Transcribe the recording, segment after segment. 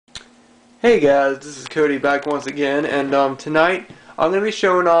Hey guys, this is Cody back once again, and tonight I'm going to be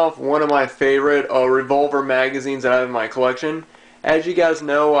showing off one of my favorite Revolver magazines that I have in my collection. As you guys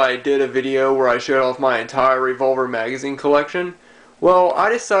know, I did a video where I showed off my entire Revolver magazine collection. Well, I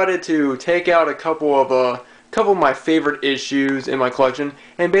decided to take out a couple of my favorite issues in my collection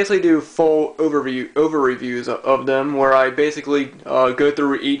and basically do full reviews of them, where I basically go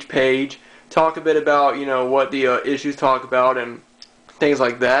through each page, talk a bit about what the issues talk about and things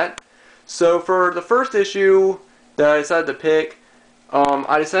like that. So for the first issue that I decided to pick,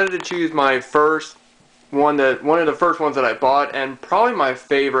 I decided to choose my first one of the first ones that I bought, and probably my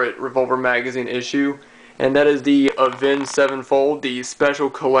favorite Revolver magazine issue, and that is the Avenged Sevenfold, the special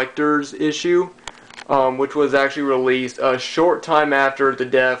collector's issue, which was actually released a short time after the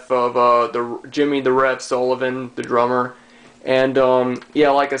death of Jimmy the Rev Sullivan, the drummer. And yeah,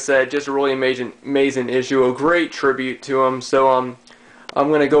 like I said, just a really amazing issue, a great tribute to him. So I'm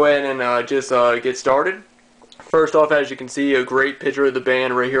going to go ahead and just get started. First off, as you can see, a great picture of the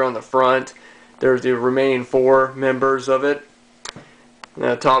band right here on the front. There's the remaining 4 members of it. And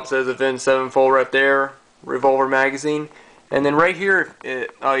the top says Avenged Sevenfold right there, Revolver magazine. And then right here,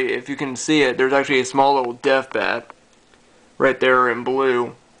 if you can see it, there's actually a small little death bat right there in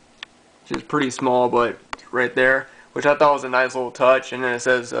blue, which is pretty small, but right there, which I thought was a nice little touch. And then it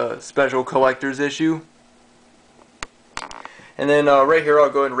says special collector's issue. And then right here, I'll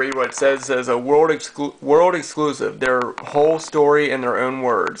go ahead and read what it says. It says a world exclusive, their whole story in their own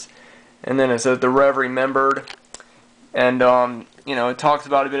words. And then it says the Rev remembered, and it talks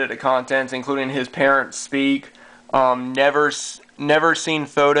about a bit of the contents, including his parents speak, never seen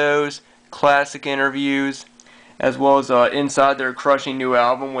photos, classic interviews, as well as inside their crushing new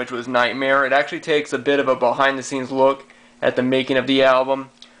album, which was Nightmare. It actually takes a bit of a behind-the-scenes look at the making of the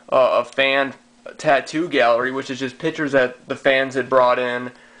album, a fan tattoo gallery, which is just pictures that the fans had brought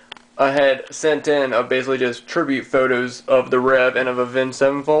in, had sent in, of basically just tribute photos of the Rev and of Avenged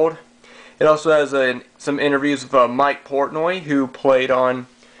Sevenfold. It also has some interviews with Mike Portnoy, who played on,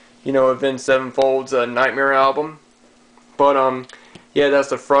 Avenged Sevenfold's Nightmare album. But yeah, that's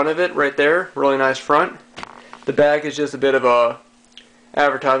the front of it right there. Really nice front. The back is just a bit of a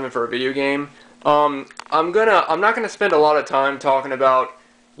advertisement for a video game. I'm not gonna spend a lot of time talking about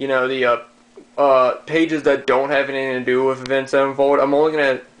the pages that don't have anything to do with Avenged Sevenfold. I'm only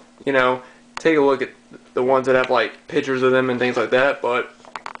gonna take a look at the ones that have like pictures of them and things like that. But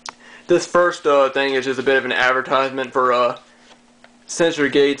this first thing is just a bit of an advertisement for Sensor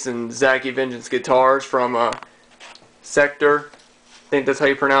Gates and Zachy Vengeance guitars from Sector. I think that's how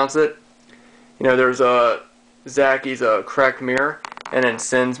you pronounce it. There's Zachy's cracked mirror, and then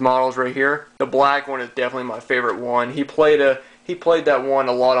Sin's models right here. The black one is definitely my favorite one. He played that one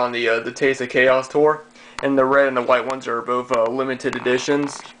a lot on the Taste of Chaos tour, and the red and the white ones are both limited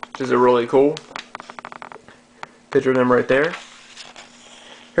editions, which is really cool. Picture of them right there.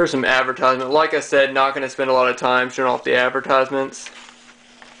 Here's some advertisement. Like I said, not going to spend a lot of time showing off the advertisements.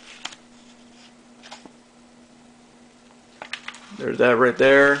 There's that right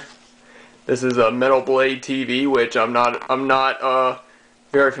there. This is a Metal Blade TV, which I'm not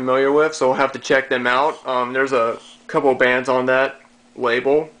very familiar with, so I'll have to check them out. There's a couple of bands on that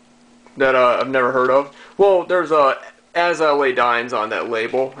label that I've never heard of. Well, there's As I Lay Dying's on that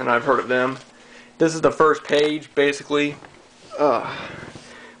label, and I've heard of them. This is the first page, basically,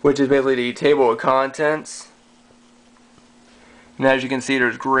 which is basically the table of contents. And as you can see,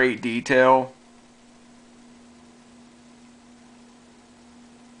 there's great detail.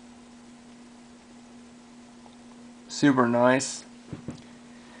 Super nice.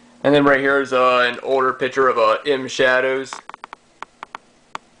 And then right here is an older picture of M Shadows.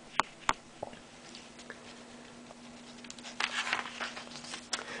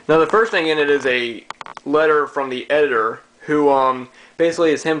 Now the first thing in it is a letter from the editor, who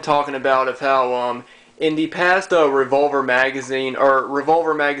basically is him talking about of how in the past Revolver magazine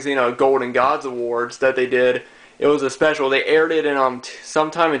Golden Gods Awards that they did, it was a special. They aired it in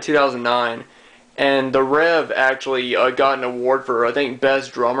sometime in 2009. And the Rev actually got an award for, I think,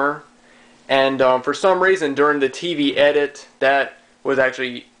 Best Drummer. And for some reason, during the TV edit, that was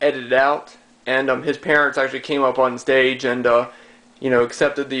actually edited out. And his parents actually came up on stage and,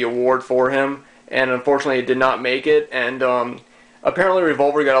 accepted the award for him. And unfortunately, it did not make it. And apparently,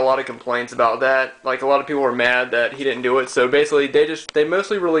 Revolver got a lot of complaints about that. Like, a lot of people were mad that he didn't do it. So basically, they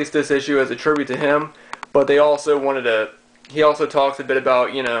mostly released this issue as a tribute to him. But they also wanted to... He also talks a bit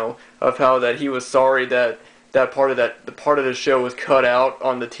about, of how that he was sorry that the part of the show was cut out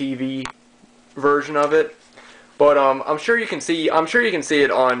on the TV version of it. But I'm sure you can see it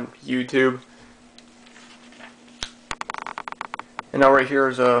on YouTube. And now right here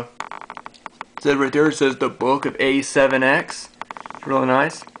is It says right there, it says the book of A7X. It's really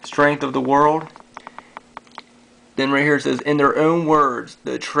nice. Strength of the world. Then right here it says, in their own words,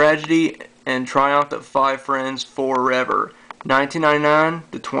 the tragedy and triumph of five friends forever. 1999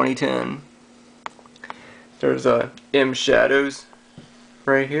 to 2010. There's M Shadows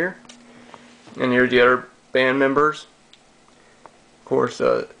right here. And here's the other band members. Of course,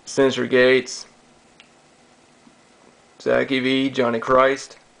 Sinister Gates, Zach E.V., Johnny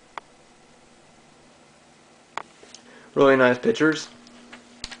Christ. Really nice pictures.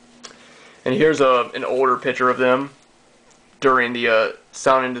 And here's an older picture of them during the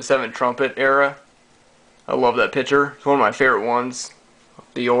Sounding the Seventh Trumpet era. I love that picture. It's one of my favorite ones,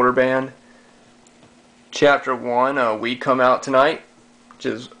 the older band. Chapter 1, We Come Out Tonight, which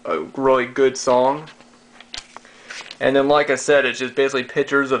is a really good song. And then, like I said, it's just basically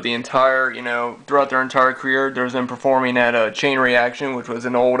pictures of the entire, throughout their entire career. There's them performing at Chain Reaction, which was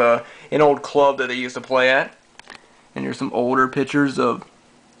an old club that they used to play at. And here's some older pictures of,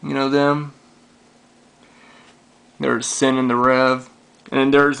 them. There's Sin and the Rev.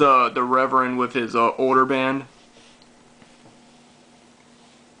 And there's the Reverend with his older band.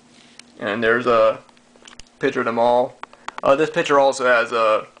 And there's a picture of them all. This picture also has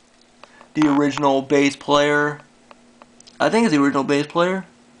the original bass player. I think it's the original bass player.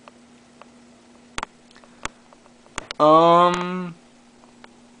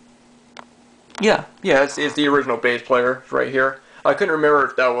 Yeah, it's the original bass player right here. I couldn't remember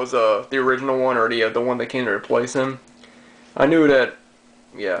if that was the original one or the one that came to replace him. I knew that,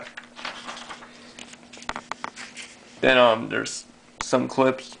 yeah. Then there's some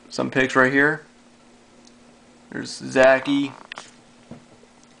clips, some pics right here. There's Zachy.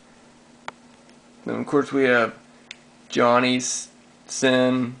 Then of course we have Johnny,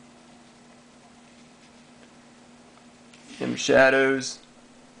 Sin, them Shadows.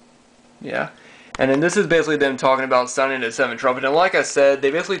 Yeah. And then this is basically them talking about Sounding the Seventh Trumpet. And like I said, they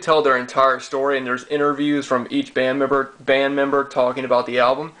basically tell their entire story, and there's interviews from each band member talking about the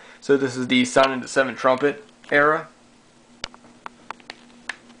album. So this is the Sounding the Seventh Trumpet era.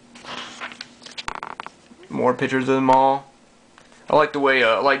 More pictures of them all. I like the way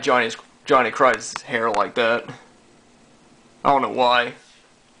I like Johnny Christ's hair like that. I don't know why.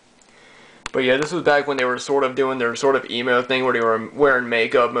 But yeah, this was back when they were sort of doing their sort of emo thing where they were wearing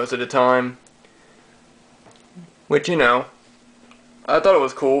makeup most of the time. Which, I thought it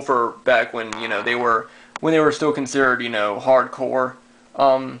was cool for back when, they were still considered, hardcore.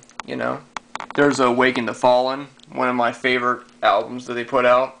 There's Awaken the Fallen, one of my favorite albums that they put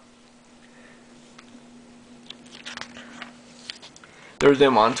out. There's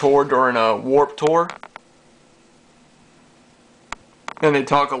them on tour during a Warped Tour. And they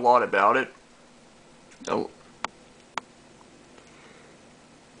talk a lot about it.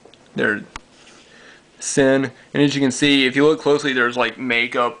 There's Sin, and as you can see, if you look closely, there's like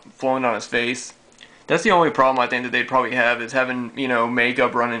makeup flowing on his face. That's the only problem I think that they'd probably have, is having,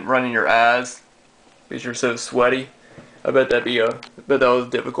 makeup running your eyes because you're so sweaty. I bet that was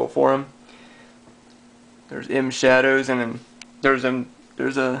difficult for him. There's M Shadows, and then there's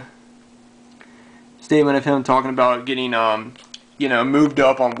a statement of him talking about getting moved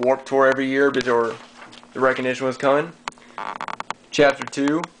up on Warped Tour every year before the recognition was coming. Chapter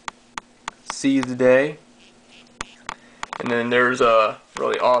 2, Seize the Day. And then there's a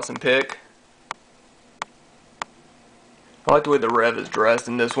really awesome pic. I like the way the Rev is dressed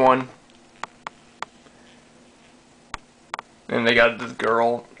in this one. And they got this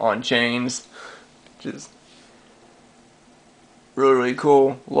girl on chains, which is really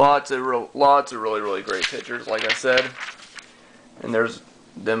cool. Lots of really great pictures, like I said. And there's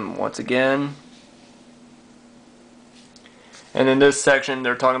them once again. And in this section,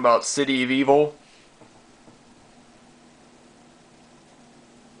 they're talking about City of Evil.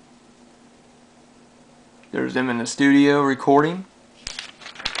 There's them in the studio recording.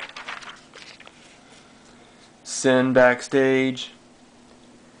 Sin backstage.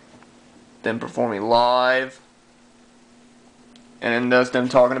 Them performing live. And then that's them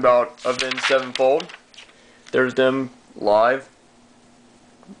talking about Avenged Sevenfold. There's them live.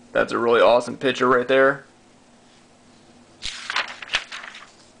 That's a really awesome picture right there.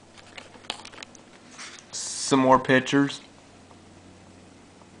 Some more pictures.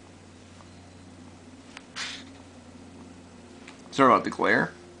 Sorry about the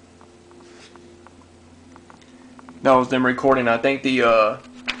glare. That was them recording, I think, the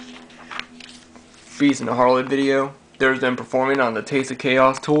Beast in the Harlot video. There's them performing on the Taste of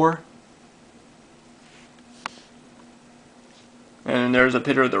Chaos tour. And there's a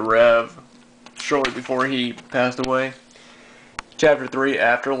picture of the Rev shortly before he passed away. Chapter 3,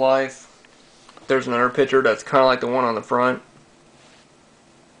 Afterlife. There's another picture that's kind of like the one on the front.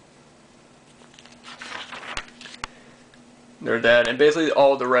 There's that, and basically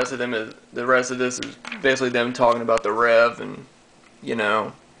all the rest of this is basically them talking about the Rev, and you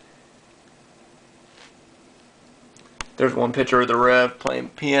know, there's one picture of the Rev playing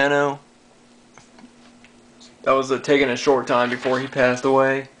piano. That was taken a short time before he passed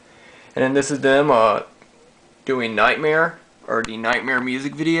away. And then this is them doing Nightmare, or the Nightmare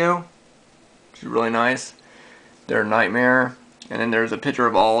music video, which is really nice. Their Nightmare, and then there's a picture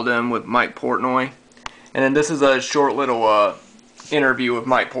of all of them with Mike Portnoy. And then this is a short little interview with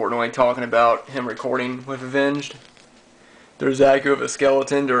Mike Portnoy talking about him recording with Avenged. There's Zaku with a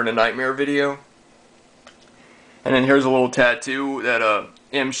skeleton during the Nightmare video. And then here's a little tattoo that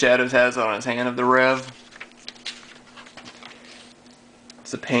M Shadows has on his hand of the Rev.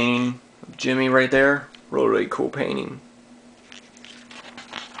 It's a painting of Jimmy right there. Really cool painting.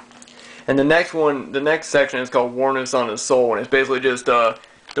 And the next section is called Warnings on His Soul, and it's basically just the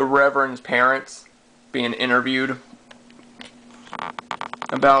Reverend's parents being interviewed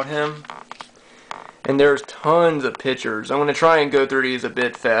about him. And there's tons of pictures. I'm going to try and go through these a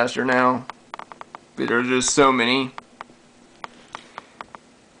bit faster now, but there's just so many.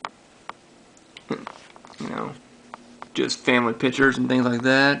 You know, just family pictures and things like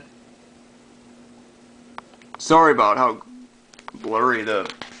that. Sorry about how blurry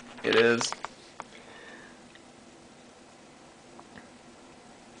it is.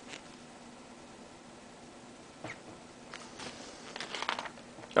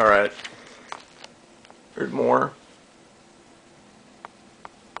 Alright. There's more.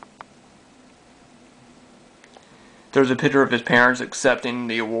 There's a picture of his parents accepting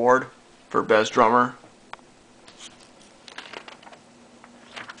the award for Best Drummer.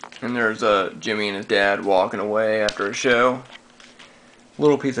 And there's Jimmy and his dad walking away after a show.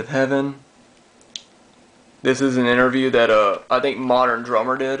 Little Piece of Heaven. This is an interview that I think Modern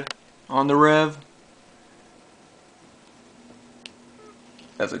Drummer did on the Rev.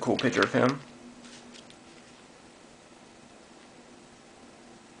 That's a cool picture of him.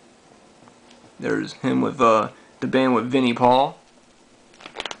 There's him with the band with Vinnie Paul.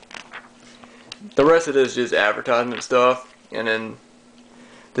 The rest of this is just advertisement stuff, and then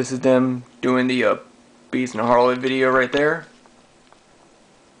this is them doing the Beast and Harley video right there.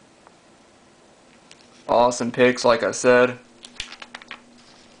 Awesome pics, like I said.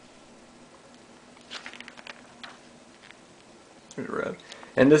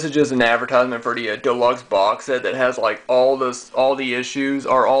 And this is just an advertisement for the deluxe box set that has like all the issues,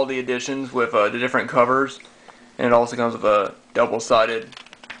 or all the editions with the different covers, and it also comes with a double-sided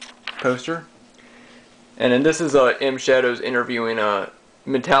poster. And then this is M Shadows interviewing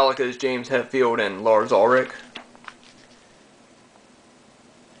Metallica's James Hetfield and Lars Ulrich.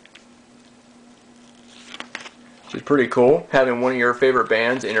 Which is pretty cool, having one of your favorite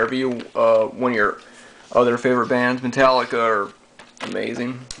bands interview one of your other favorite bands. Metallica are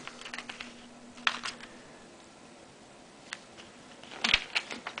amazing.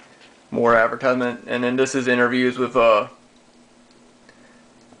 More advertisement, and then this is interviews with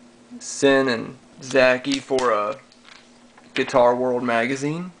Sin and Zachy for Guitar World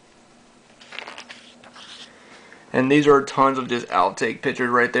magazine. And these are tons of just outtake pictures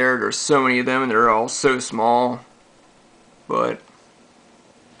right there. There's so many of them, and they're all so small. But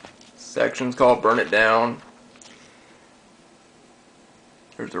section's called Burn It Down.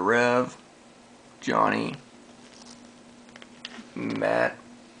 There's the Rev, Johnny, Matt,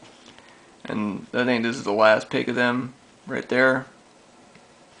 and I think this is the last pic of them right there.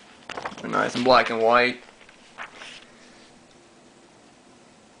 They're nice and black and white.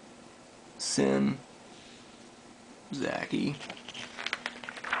 Sin, Zachy,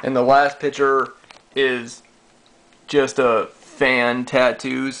 and the last picture is just fan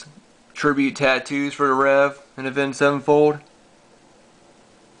tattoos, tribute tattoos for the Rev and Avenged Sevenfold.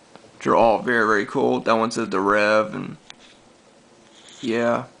 Which are all very, very cool. That one says the Rev, and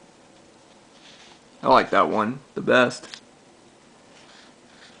yeah, I like that one the best.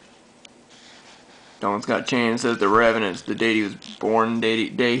 That one's got a chain that says the Rev, and it's the date he was born,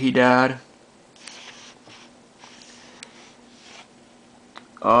 day he died.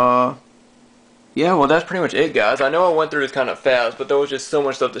 Yeah, well, that's pretty much it, guys. I know I went through this kind of fast, but there was just so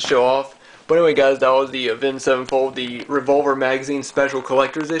much stuff to show off. But anyway, guys, that was the Avenged Sevenfold, the Revolver magazine special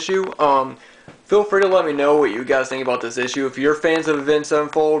collector's issue. Feel free to let me know what you guys think about this issue. If you're fans of Avenged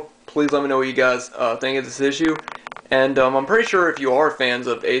Sevenfold, please let me know what you guys think of this issue. And I'm pretty sure if you are fans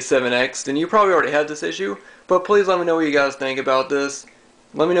of A7X, then you probably already have this issue. But please let me know what you guys think about this.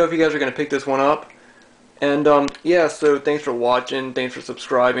 Let me know if you guys are going to pick this one up. And yeah, so thanks for watching. Thanks for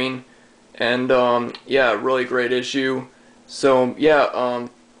subscribing. And yeah, really great issue. So yeah,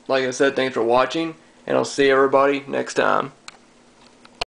 like I said, thanks for watching, and I'll see everybody next time.